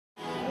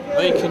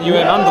Lee, can you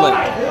handle it?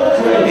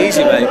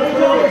 Easy, mate.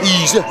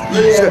 Easy,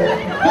 easy.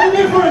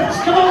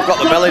 I've got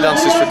the belly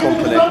dancers for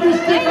company.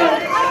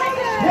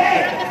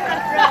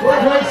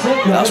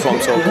 That's what I'm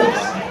talking about.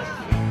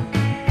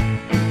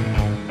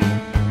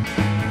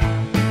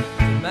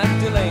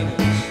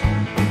 Magdalenas,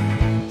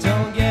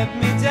 don't get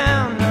me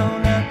down, no,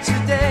 not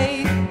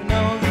today.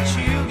 Know that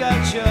you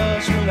got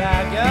yours, well,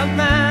 I got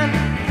mine.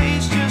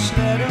 Please just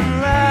let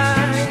them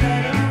ride,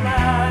 let them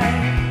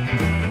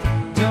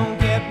ride. Don't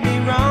get me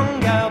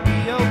wrong, I'll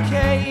be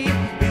okay.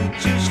 It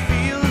just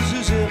feels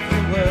as if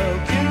the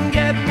world can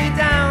get me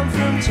down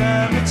from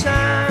time to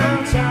time,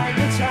 from time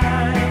to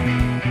time.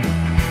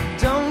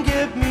 Don't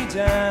get me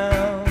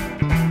down,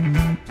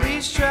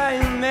 please try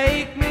and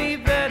make me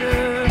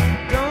better.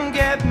 Don't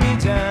get me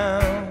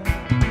down,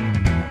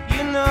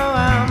 you know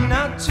I'm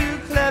not too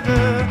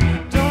clever.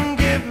 Don't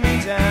get me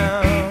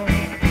down,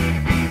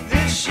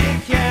 this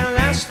shit can't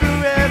last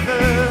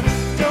forever.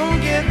 Don't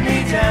get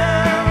me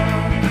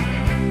down,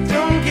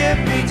 don't get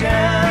me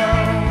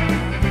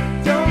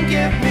down, don't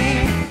get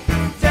me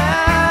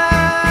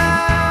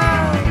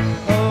down.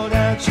 Hold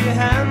out your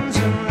hands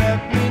and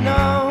let me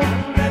know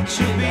that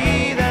you'll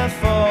be there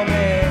for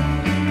me.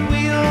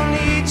 We all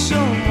need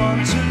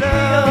someone to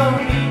love,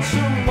 we all need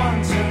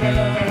someone to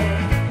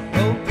love.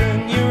 Open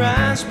your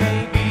eyes,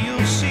 maybe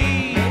you'll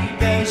see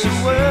there's a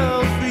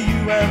world for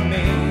you and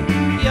me.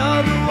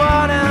 You're the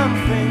one I'm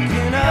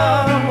thinking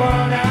of, the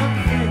one I'm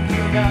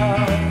thinking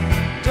of.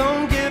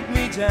 Don't get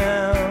me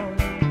down,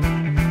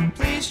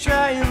 please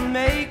try and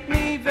make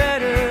me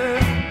better.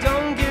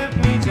 Don't get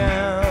me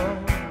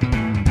down,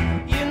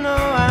 you know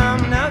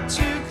I'm not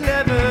too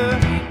clever.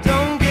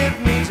 Don't get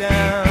me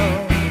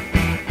down,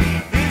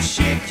 this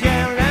shit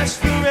can't last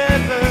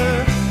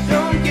forever.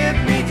 Don't get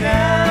me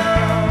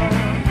down,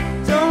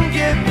 don't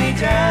get me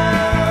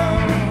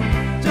down,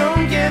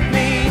 don't get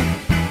me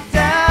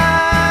down.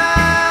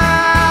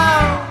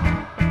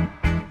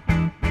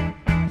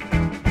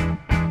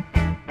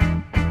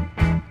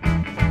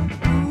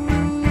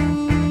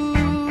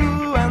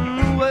 Ooh, and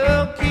the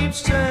world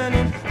keeps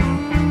turning.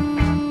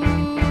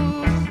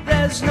 Ooh,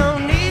 there's no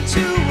need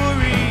to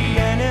worry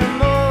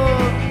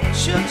anymore.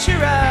 Shut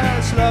your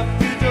eyes, lock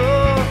the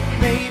door.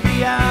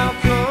 Maybe I'll